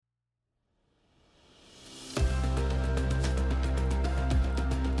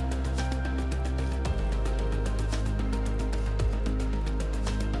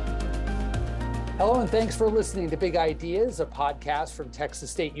Hello, and thanks for listening to Big Ideas, a podcast from Texas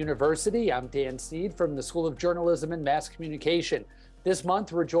State University. I'm Dan Sneed from the School of Journalism and Mass Communication. This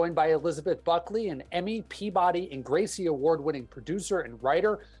month, we're joined by Elizabeth Buckley, an Emmy, Peabody, and Gracie Award-winning producer and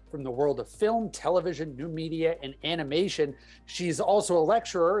writer from the world of film, television, new media, and animation. She's also a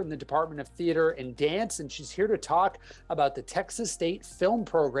lecturer in the Department of Theater and Dance, and she's here to talk about the Texas State Film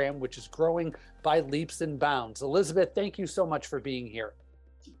Program, which is growing by leaps and bounds. Elizabeth, thank you so much for being here.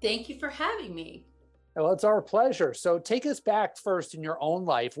 Thank you for having me. Well, it's our pleasure. So take us back first in your own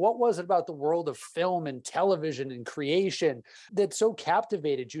life. What was it about the world of film and television and creation that so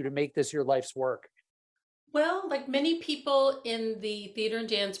captivated you to make this your life's work? Well, like many people in the theater and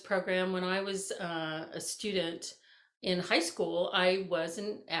dance program, when I was a student in high school, I was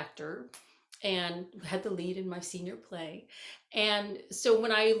an actor and had the lead in my senior play. And so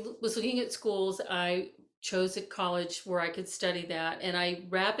when I was looking at schools, I chose a college where I could study that. And I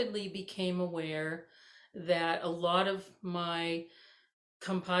rapidly became aware that a lot of my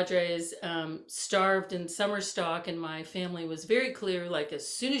compadres starved in summer stock, and my family was very clear, like, as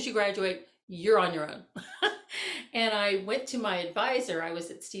soon as you graduate, you're on your own. And I went to my advisor. I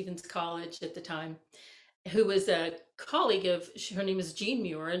was at Stevens College at the time, who was a colleague of, her name is Jean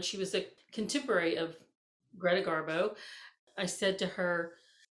Muir, and she was a contemporary of Greta Garbo. I said to her,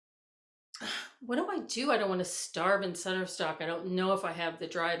 what do I do? I don't want to starve in center stock. I don't know if I have the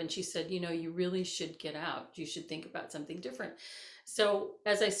drive. And she said, you really should get out. You should think about something different. So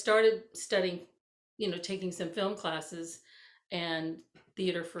as I started studying, taking some film classes and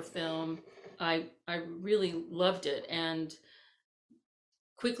theater for film, I really loved it and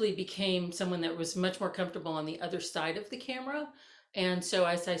quickly became someone that was much more comfortable on the other side of the camera. And so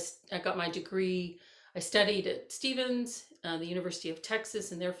as I got my degree, I studied at Stevens, the University of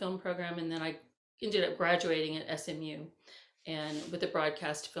Texas, in their film program, and then I ended up graduating at SMU and with a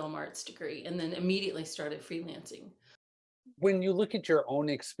broadcast film arts degree, and then immediately started freelancing. When you look at your own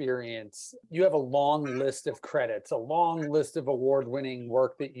experience, you have a long list of credits, a long list of award-winning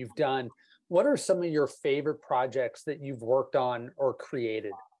work that you've done. What are some of your favorite projects that you've worked on or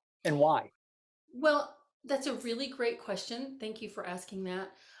created, and why? Well, that's a really great question. Thank you for asking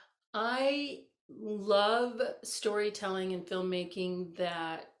that. I love storytelling and filmmaking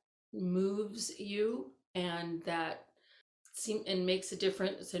that moves you and that makes a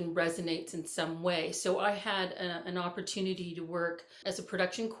difference and resonates in some way. So I had an opportunity to work as a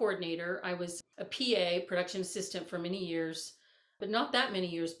production coordinator. I was a PA, production assistant, for many years, but not that many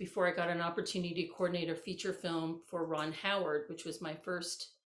years before I got an opportunity to coordinate a feature film for Ron Howard, which was my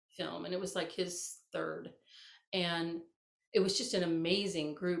first film, and it was like his third. And it was just an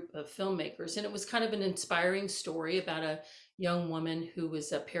amazing group of filmmakers. And it was kind of an inspiring story about a young woman who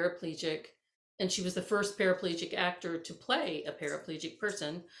was a paraplegic. And she was the first paraplegic actor to play a paraplegic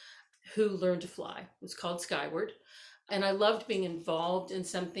person who learned to fly. It was called Skyward. And I loved being involved in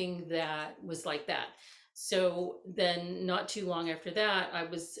something that was like that. So then not too long after that, I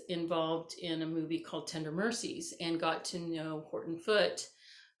was involved in a movie called Tender Mercies and got to know Horton Foote,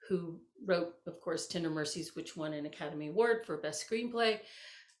 who wrote, of course, Tender Mercies, which won an Academy Award for Best Screenplay.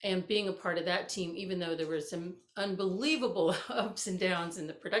 And being a part of that team, even though there were some unbelievable ups and downs in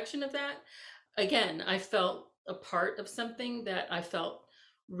the production of that, again, I felt a part of something that I felt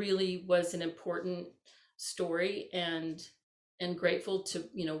really was an important story, and grateful to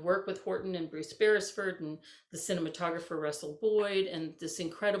work with Horton and Bruce Beresford and the cinematographer Russell Boyd and this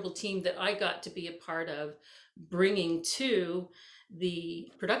incredible team that I got to be a part of, bringing to the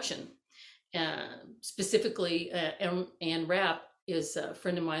production. Specifically, Ann Rapp is a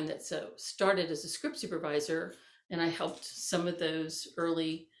friend of mine that started as a script supervisor, and I helped some of those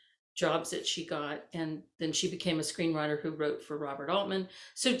early jobs that she got, and then she became a screenwriter who wrote for Robert Altman.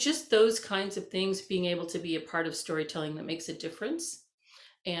 So just those kinds of things, being able to be a part of storytelling that makes a difference.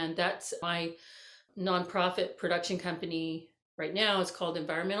 And that's my nonprofit production company right now. It's called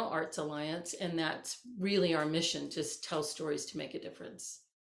Environmental Arts Alliance, and that's really our mission, to tell stories to make a difference.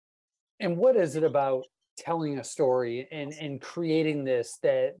 And what is it about telling a story and creating this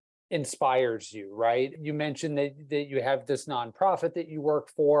that inspires you, right? You mentioned that you have this nonprofit that you work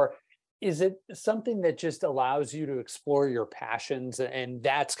for. Is it something that just allows you to explore your passions, and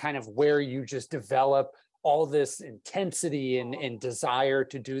that's kind of where you just develop all this intensity and desire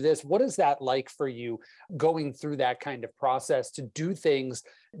to do this? What is that like for you, going through that kind of process to do things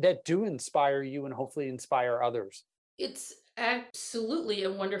that do inspire you and hopefully inspire others? It's absolutely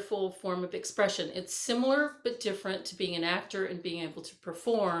a wonderful form of expression. It's similar but different to being an actor and being able to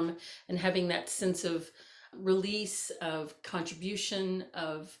perform and having that sense of release, of contribution,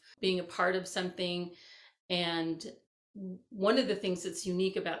 of being a part of something. And one of the things that's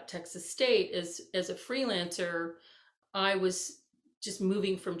unique about Texas State is, as a freelancer, I was just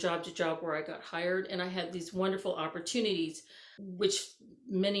moving from job to job where I got hired, and I had these wonderful opportunities, which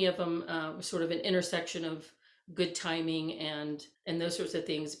many of them were sort of an intersection of good timing and those sorts of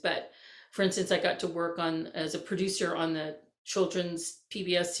things. But for instance, I got to work on as a producer on the children's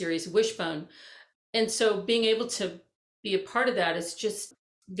PBS series Wishbone, and so being able to be a part of that is just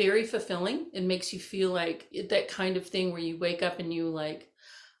very fulfilling. It makes you feel like that kind of thing where you wake up and you like,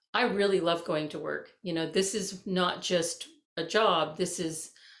 I really love going to work. This is not just a job. This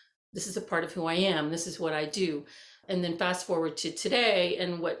is a part of who I am. This is what I do. And then fast forward to today,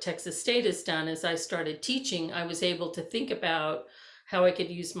 and what Texas State has done is I started teaching. I was able to think about how I could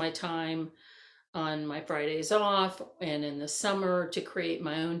use my time on my Fridays off and in the summer to create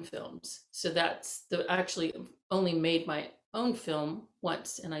my own films. So that's actually only made my own film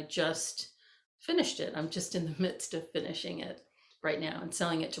once, and I just finished it. I'm just in the midst of finishing it right now and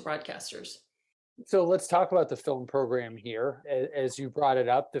selling it to broadcasters. So let's talk about the film program here. As you brought it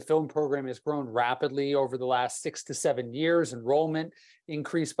up, the film program has grown rapidly over the last 6 to 7 years. Enrollment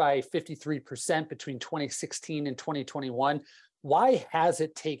increased by 53% between 2016 and 2021. Why has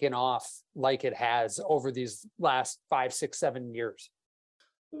it taken off like it has over these last 5, 6, 7 years?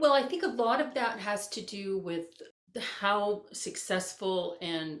 Well, I think a lot of that has to do with how successful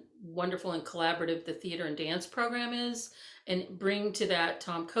and wonderful and collaborative the theater and dance program is, and bring to that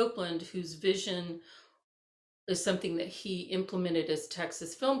Tom Copeland, whose vision is something that he implemented as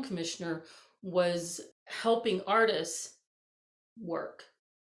Texas Film Commissioner, was helping artists work,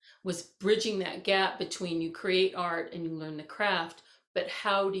 was bridging that gap between you create art and you learn the craft, but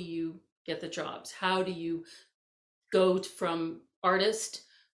how do you get the jobs? How do you go from artist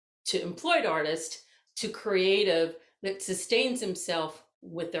to employed artist to creative that sustains himself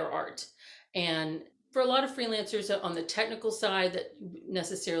with their art? And for a lot of freelancers on the technical side, that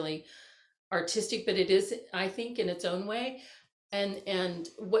necessarily artistic, but it is, I think, in its own way. And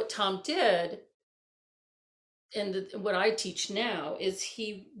what Tom did, and what I teach now, is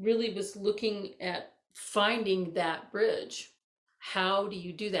he really was looking at finding that bridge. How do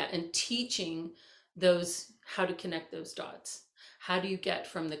you do that? And teaching those how to connect those dots. How do you get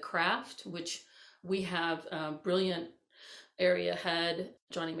from the craft, which we have a brilliant area head,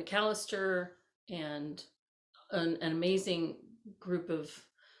 Johnny McAllister, and an amazing group of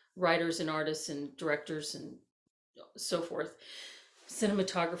writers and artists and directors and so forth,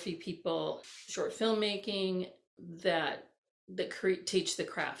 cinematography people, short filmmaking, that teach the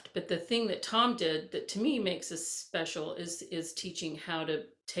craft. But the thing that Tom did that to me makes us special is teaching how to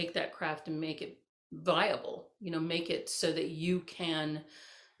take that craft and make it viable, make it so that you can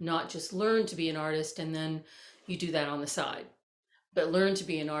not just learn to be an artist and then you do that on the side, but learn to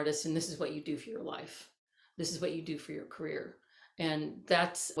be an artist, and this is what you do for your life. This is what you do for your career. And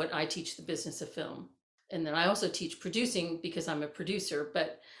that's what I teach, the business of film. And then I also teach producing because I'm a producer,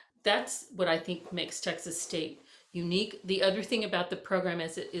 but that's what I think makes Texas State unique. The other thing about the program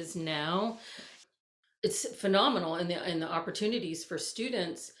as it is now, it's phenomenal, and the opportunities for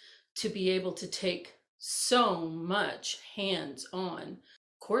students to be able to take so much hands-on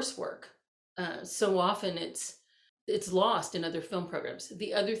coursework. So often it's lost in other film programs.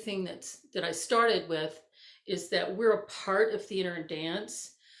 The other thing that I started with is that we're a part of theater and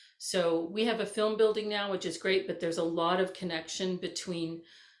dance. So we have a film building now, which is great, but there's a lot of connection between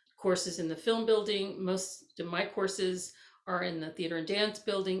courses in the film building. Most of my courses are in the theater and dance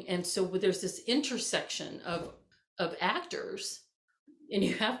building. And so there's this intersection of actors, and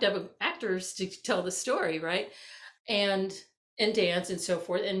you have to have actors to tell the story, right? And dance and so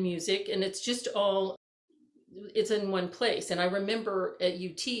forth, and music. And it's just all, it's in one place. And I remember at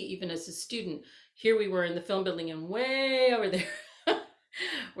UT, even as a student, here we were in the film building, and way over there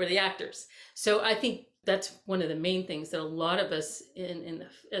were the actors. So I think that's one of the main things that a lot of us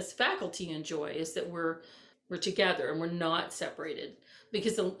as faculty enjoy, is that we're together and we're not separated.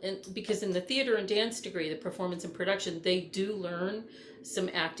 Because in the theater and dance degree, the performance and production, they do learn some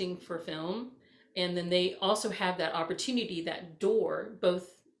acting for film. And then they also have that opportunity, that door,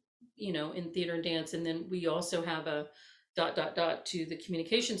 both, in theater and dance. And then we also have a ... to the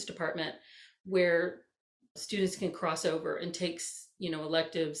communications department, where students can cross over and take,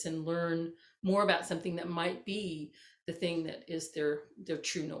 electives and learn more about something that might be the thing that is their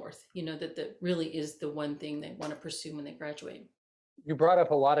true north, that really is the one thing they want to pursue when they graduate. You brought up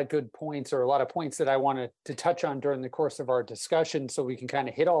a lot of good points, or a lot of points that I wanted to touch on during the course of our discussion, so we can kind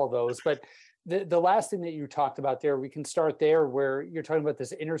of hit all those. But The last thing that you talked about there, we can start there where you're talking about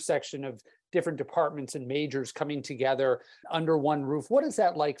this intersection of different departments and majors coming together under one roof. What is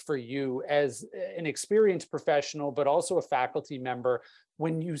that like for you as an experienced professional, but also a faculty member,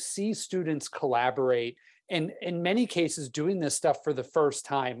 when you see students collaborate and in many cases doing this stuff for the first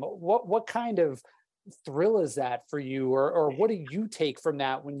time? What kind of thrill is that for you, or what do you take from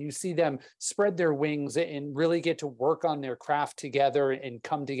that when you see them spread their wings and really get to work on their craft together and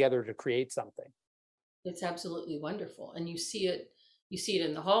come together to create something? It's absolutely wonderful. And you see it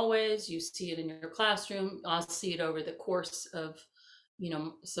in the hallways, you see it in your classroom. I'll see it over the course of,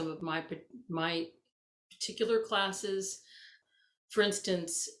 some of my particular classes. For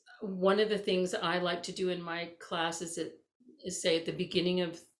instance, one of the things I like to do in my class is say at the beginning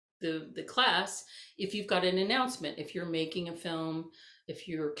of the class, if you've got an announcement, if you're making a film, if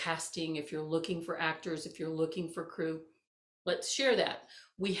you're casting, if you're looking for actors, if you're looking for crew, let's share that.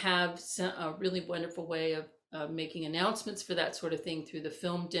 We have a really wonderful way of making announcements for that sort of thing through the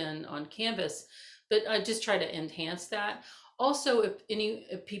film den on Canvas, but I just try to enhance that. Also,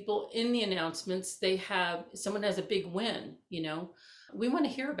 if people in the announcements, someone has a big win, we want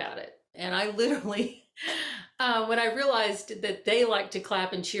to hear about it. And I literally, when I realized that they like to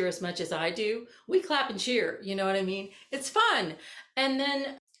clap and cheer as much as I do, we clap and cheer, you know what I mean? It's fun. And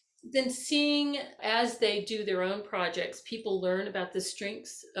then seeing as they do their own projects, people learn about the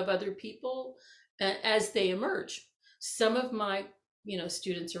strengths of other people as they emerge. Some of my,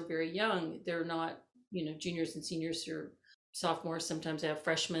 students are very young. They're not, juniors and seniors, or sophomores. Sometimes I have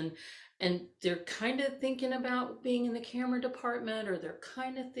freshmen, and they're kind of thinking about being in the camera department, or they're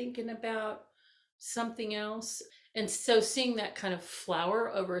kind of thinking about something else. And so seeing that kind of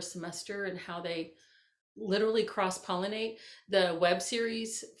flower over a semester and how they literally cross-pollinate. The web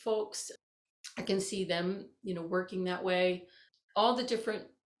series folks, I can see them, working that way. All the different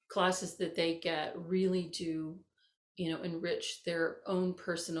classes that they get really do, enrich their own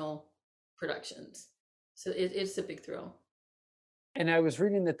personal productions. So it's a big thrill. And I was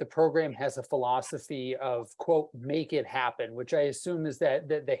reading that the program has a philosophy of, quote, make it happen, which I assume is that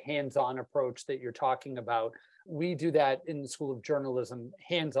the hands-on approach that you're talking about. We do that in the School of Journalism,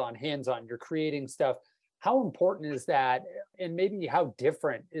 hands-on, hands-on. You're creating stuff. How important is that? And maybe how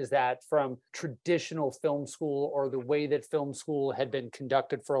different is that from traditional film school, or the way that film school had been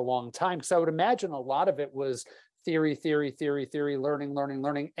conducted for a long time? Because I would imagine a lot of it was theory, theory, theory, theory, learning, learning,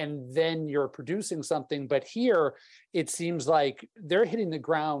 learning, and then you're producing something. But here, it seems like they're hitting the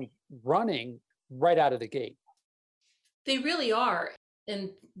ground running right out of the gate. They really are. And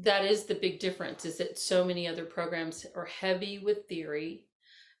that is the big difference, is that so many other programs are heavy with theory.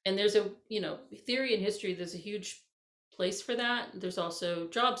 And there's theory and history, there's a huge place for that. There's also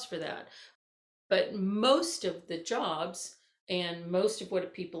jobs for that. But most of the jobs and most of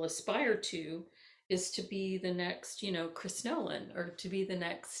what people aspire to is to be the next, Chris Nolan, or to be the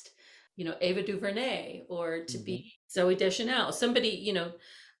next, Ava DuVernay, or to be Zoe Deschanel, somebody,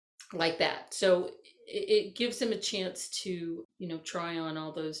 like that. So it gives them a chance to, try on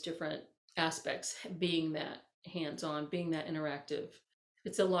all those different aspects, being that hands-on, being that interactive.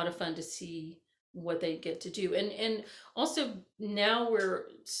 It's a lot of fun to see what they get to do. And also now we're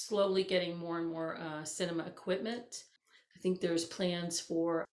slowly getting more and more cinema equipment. I think there's plans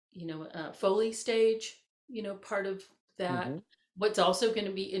for, Foley stage, part of that. What's also going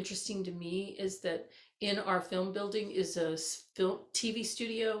to be interesting to me is that in our film building is a film TV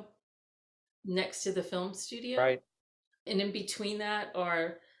studio next to the film studio. Right. And in between that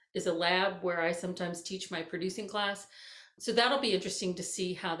is a lab where I sometimes teach my producing class. So that'll be interesting to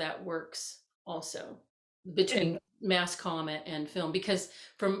see how that works also between mass comm and film. Because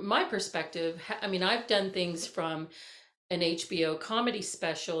from my perspective, I've done things from an HBO comedy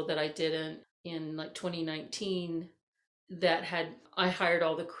special that I did in like 2019 I hired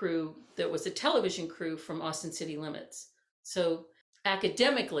all the crew that was a television crew from Austin City Limits. So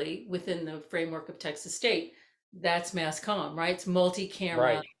academically, within the framework of Texas State, that's mass comm, right? It's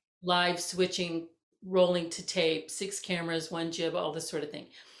multi-camera, Right. live switching, rolling to tape, 6 cameras, 1 jib, all this sort of thing.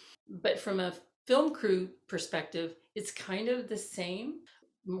 But from a film crew perspective, it's kind of the same.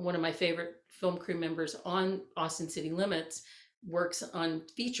 One of my favorite film crew members on Austin City Limits works on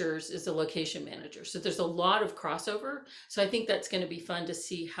features as a location manager. So there's a lot of crossover. So I think that's going to be fun to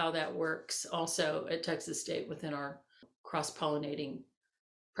see how that works also at Texas State within our cross-pollinating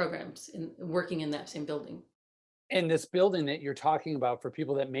programs and working in that same building. And this building that you're talking about, for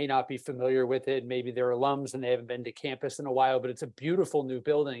people that may not be familiar with it, maybe they're alums and they haven't been to campus in a while, but it's a beautiful new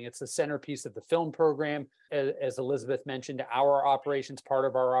building. It's the centerpiece of the film program. As Elizabeth mentioned, part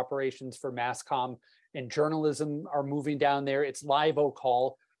of our operations for mass comm and journalism are moving down there. It's Live Oak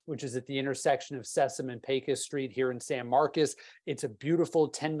Hall, which is at the intersection of Sesame and Pecos Street here in San Marcos. It's a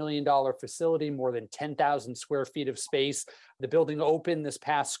beautiful $10 million facility, more than 10,000 square feet of space. The building opened this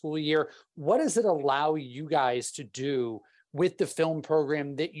past school year. What does it allow you guys to do with the film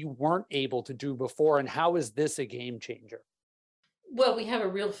program that you weren't able to do before? And how is this a game changer? Well, we have a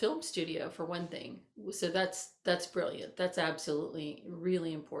real film studio for one thing. So that's brilliant. That's absolutely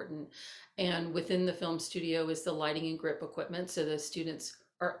really important. And within the film studio is the lighting and grip equipment. So the students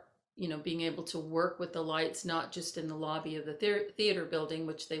are, being able to work with the lights, not just in the lobby of the theater building,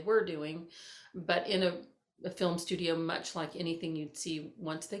 which they were doing, but in a film studio, much like anything you'd see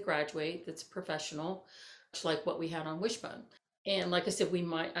once they graduate, that's professional, much like what we had on Wishbone. And like I said,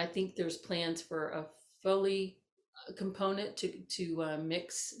 I think there's plans for a Foley component to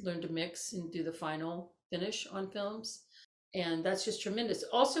learn to mix and do the final finish on films, and that's just tremendous.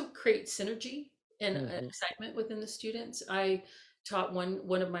 Also create synergy and Mhm. excitement within the students. I taught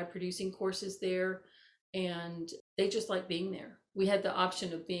one of my producing courses there, and they just like being there. We had the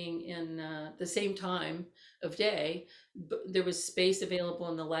option of being in the same time of day, but there was space available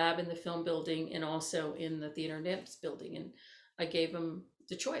in the lab in the film building and also in the theater and dance building, and I gave them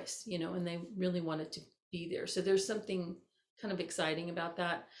the choice, and they really wanted to be there. So there's something kind of exciting about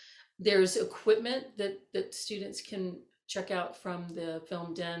that. There's equipment that students can check out from the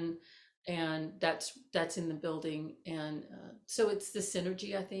film den, and that's in the building. And so it's the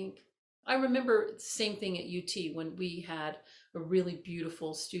synergy, I think. I remember the same thing at UT when we had a really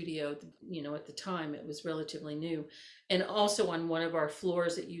beautiful studio. At the time it was relatively new, and also on one of our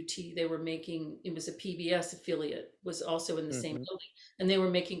floors at UT, they were making, it was a PBS affiliate, was also in the same Mhm. building, and they were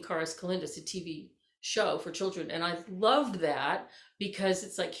making Caras Calendus, a TV show for children. And I loved that because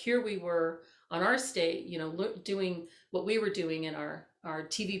it's like here we were on our state, doing what we were doing in our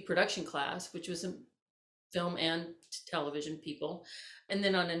TV production class, which was a film and television people. And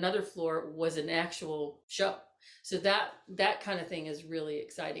then on another floor was an actual show. So that kind of thing is really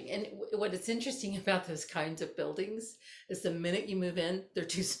exciting. And what is interesting about those kinds of buildings is the minute you move in, they're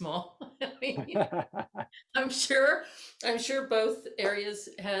too small. I mean, I'm sure, I'm sure both areas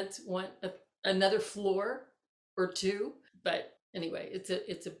had another floor or two, but anyway, it's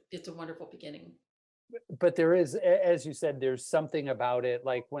a wonderful beginning. But there is, as you said, there's something about it.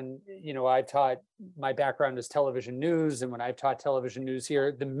 Like when, I taught, my background is television news. And when I've taught television news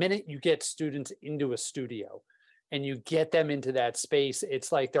here, the minute you get students into a studio and you get them into that space,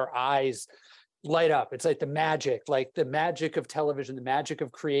 it's like their eyes light up. It's like the magic of television, the magic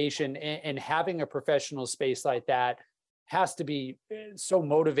of creation, and having a professional space like that has to be so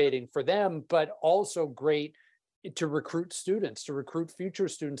motivating for them, but also great to recruit students, to recruit future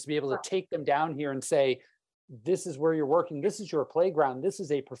students, to be able to take them down here and say, this is where you're working. This is your playground. This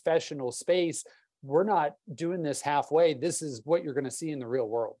is a professional space. We're not doing this halfway. This is what you're going to see in the real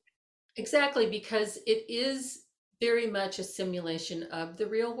world. Exactly, because it is very much a simulation of the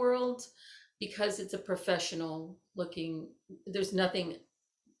real world because it's a professional looking, there's nothing,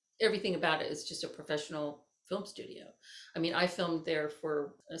 everything about it is just a professional film studio. I mean, I filmed there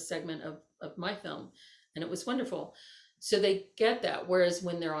for a segment of my film, and it was wonderful. So they get that. Whereas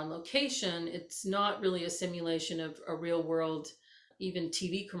when they're on location, it's not really a simulation of a real world, even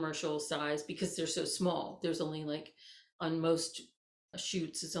TV commercial size, because they're so small. There's only like, on most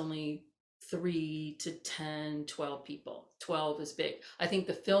shoots, it's only 3 to 10, 12 people. 12 is big. I think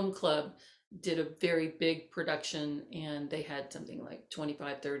the film club did a very big production and they had something like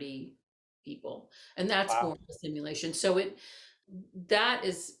 25, 30 people. And that's more Wow. of a simulation. So that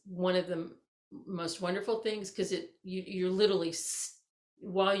is one of the most wonderful things because you're literally,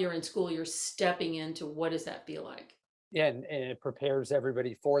 while you're in school, you're stepping into what does that feel like? Yeah, and it prepares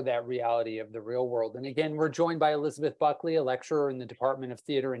everybody for that reality of the real world. And again, we're joined by Elizabeth Buckley, a lecturer in the Department of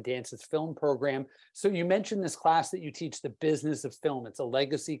Theater and Dance's film program. So you mentioned this class that you teach, The Business of Film. It's a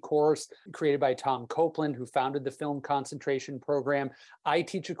legacy course created by Tom Copeland, who founded the film concentration program. I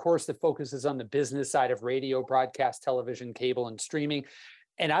teach a course that focuses on the business side of radio, broadcast, television, cable, and streaming.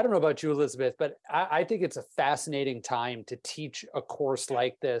 And I don't know about you, Elizabeth, but I think it's a fascinating time to teach a course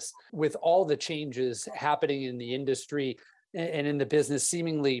like this with all the changes happening in the industry and in the business,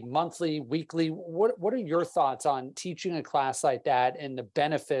 seemingly monthly, weekly. What are your thoughts on teaching a class like that and the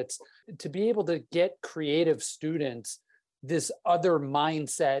benefits to be able to get creative students this other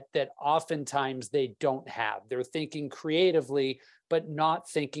mindset that oftentimes they don't have? They're thinking creatively, but not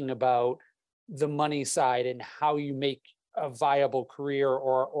thinking about the money side and how you make a viable career,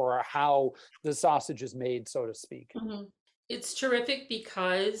 or how the sausage is made, so to speak. Mhm. It's terrific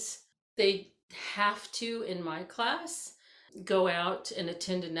because they have to, in my class, go out and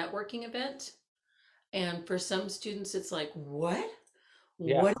attend a networking event. And for some students, it's like, what?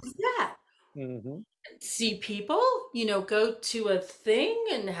 Yeah. What is that? Hmm. See people, go to a thing,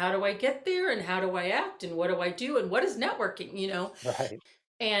 and how do I get there, and how do I act, and what do I do, and what is networking? Right.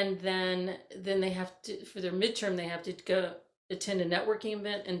 And then they have to, for their midterm, they have to go attend a networking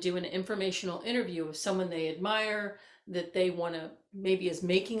event and do an informational interview of someone they admire, that they want to maybe is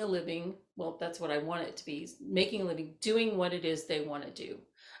making a living. Well, that's what I want it to be, making a living doing what it is they want to do,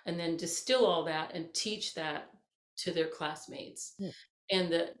 and then distill all that and teach that to their classmates. Hmm. And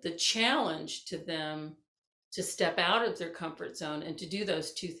the challenge to them to step out of their comfort zone and to do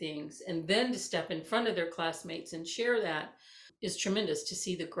those two things, and then to step in front of their classmates and share that, is tremendous, to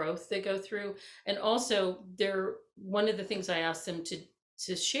see the growth they go through. And also, they're one of the things I ask them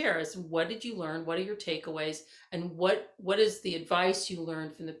to share is, what did you learn, what are your takeaways, and what is the advice you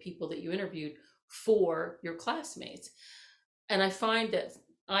learned from the people that you interviewed for your classmates. And I find that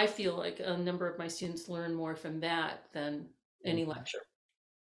I feel like a number of my students learn more from that than any Mhm. lecture.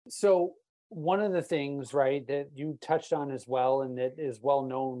 So one of the things, right, that you touched on as well, and that is well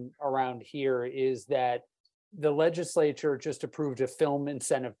known around here, is that the legislature just approved a film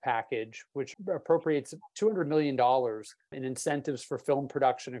incentive package, which appropriates $200 million in incentives for film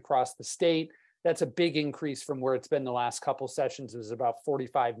production across the state. That's a big increase from where it's been the last couple sessions. It was about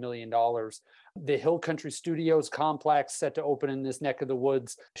 $45 million. The Hill Country Studios complex set to open in this neck of the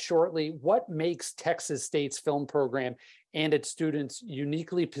woods shortly. What makes Texas State's film program and its students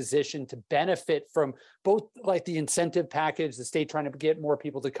uniquely positioned to benefit from both, like, the incentive package, the state trying to get more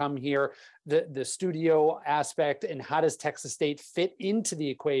people to come here, the studio aspect, and how does Texas State fit into the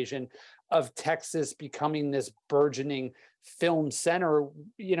equation of Texas becoming this burgeoning film center?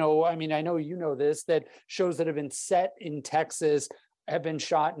 I mean, I know you know this, that shows that have been set in Texas have been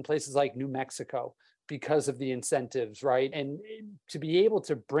shot in places like New Mexico because of the incentives, right? And to be able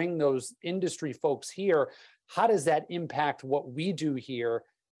to bring those industry folks here, how does that impact what we do here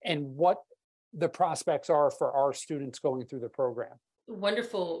and what the prospects are for our students going through the program?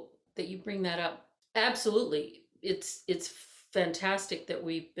 Wonderful that you bring that up. Absolutely. It's fantastic that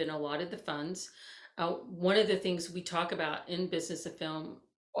we've been allotted the funds. One of the things we talk about in business of film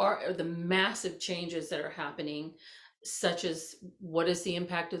are the massive changes that are happening, such as, what is the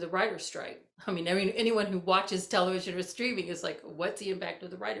impact of the writer's strike? I mean, anyone who watches television or streaming is like, what's the impact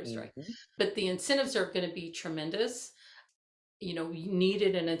of the writer's strike? Mhm. But the incentives are going to be tremendous. We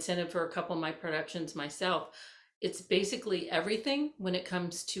needed an incentive for a couple of my productions myself. It's basically everything when it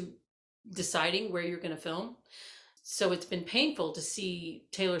comes to deciding where you're going to film. So it's been painful to see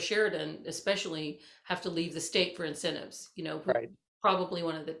Taylor Sheridan, especially, have to leave the state for incentives, who Right. probably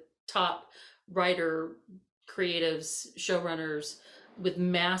one of the top writer, creatives, showrunners with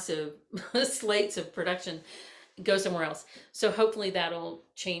massive slates of production, go somewhere else. So hopefully that'll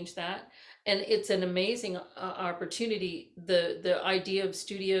change that. And it's an amazing opportunity. The idea of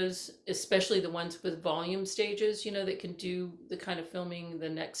studios, especially the ones with volume stages, that can do the kind of filming, the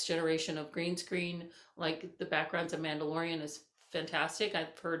next generation of green screen, like the backgrounds of Mandalorian, is fantastic.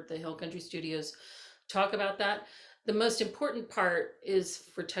 I've heard the Hill Country Studios talk about that. The most important part is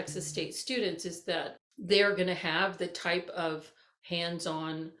for Texas State students is that they're going to have the type of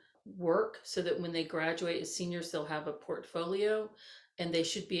hands-on work, so that when they graduate as seniors, they'll have a portfolio, and they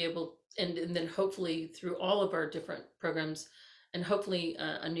should be able, and then hopefully through all of our different programs, and hopefully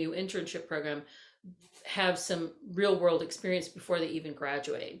a new internship program, have some real world experience before they even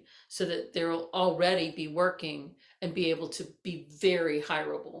graduate, so that they'll already be working and be able to be very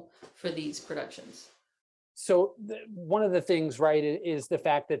hireable for these productions. So one of the things, right, is the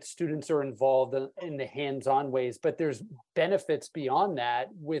fact that students are involved in the hands-on ways, but there's benefits beyond that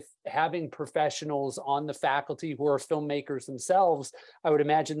with having professionals on the faculty who are filmmakers themselves. I would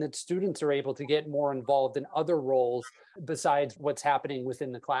imagine that students are able to get more involved in other roles besides what's happening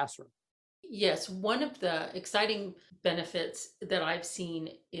within the classroom. Yes, one of the exciting benefits that I've seen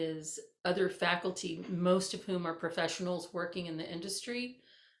is other faculty, most of whom are professionals working in the industry,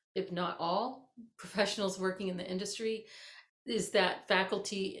 if not all professionals working in the industry, is that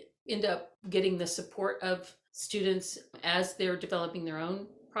faculty end up getting the support of students as they're developing their own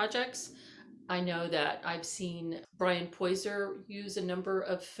projects. I know that I've seen Brian Poiser use a number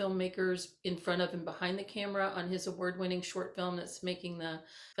of filmmakers in front of and behind the camera on his award-winning short film that's making the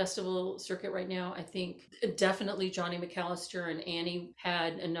festival circuit right now. I think definitely Johnny McAllister and Annie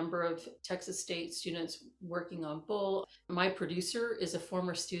had a number of Texas State students working on Bull. My producer is a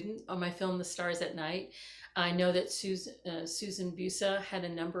former student on my film The Stars at Night. I know that Susan Busa had a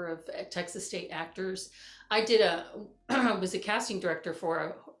number of Texas State actors. I was a casting director for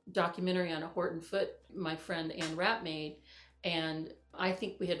a documentary on a Horton Foote my friend Ann Rapp made, and I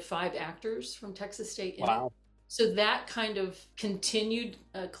think we had 5 actors from Texas State in it. Wow. So that kind of continued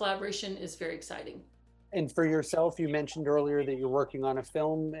collaboration is very exciting. And for yourself, you mentioned earlier that you're working on a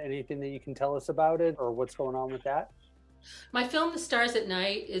film. Anything that you can tell us about it or what's going on with that? My film, The Stars at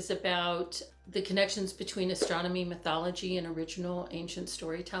Night, is about the connections between astronomy, mythology, and original ancient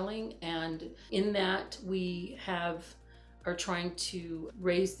storytelling. And in that, we are trying to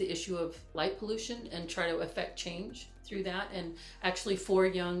raise the issue of light pollution and try to affect change through that. And actually, 4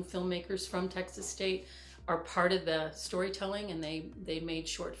 young filmmakers from Texas State are part of the storytelling, and they made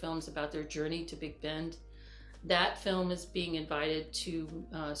short films about their journey to Big Bend. That film is being invited to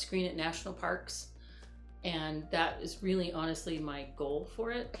screen at national parks, and that is really honestly my goal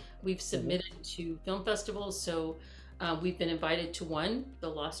for it. We've submitted to film festivals, so we've been invited to one, the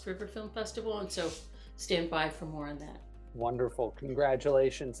Lost River Film Festival, and so stand by for more on that. Wonderful.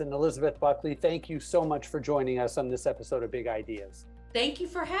 Congratulations. And Elizabeth Buckley, thank you so much for joining us on this episode of Big Ideas. Thank you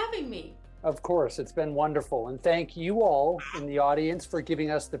for having me. Of course, it's been wonderful. And thank you all in the audience for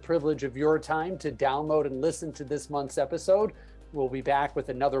giving us the privilege of your time to download and listen to this month's episode. We'll be back with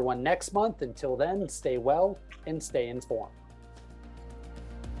another one next month. Until then, stay well and stay informed.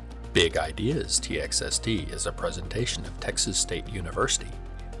 Big Ideas TXST is a presentation of Texas State University.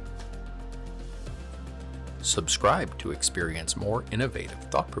 Subscribe to experience more innovative,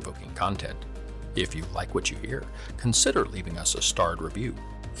 thought-provoking content. If you like what you hear, consider leaving us a starred review,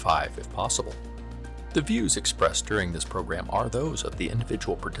 5 if possible. The views expressed during this program are those of the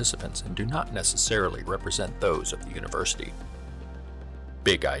individual participants and do not necessarily represent those of the university.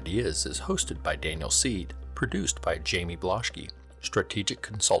 Big Ideas is hosted by Daniel Seed, produced by Jamie Bloschke. Strategic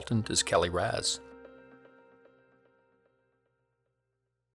consultant is Kelly Raz.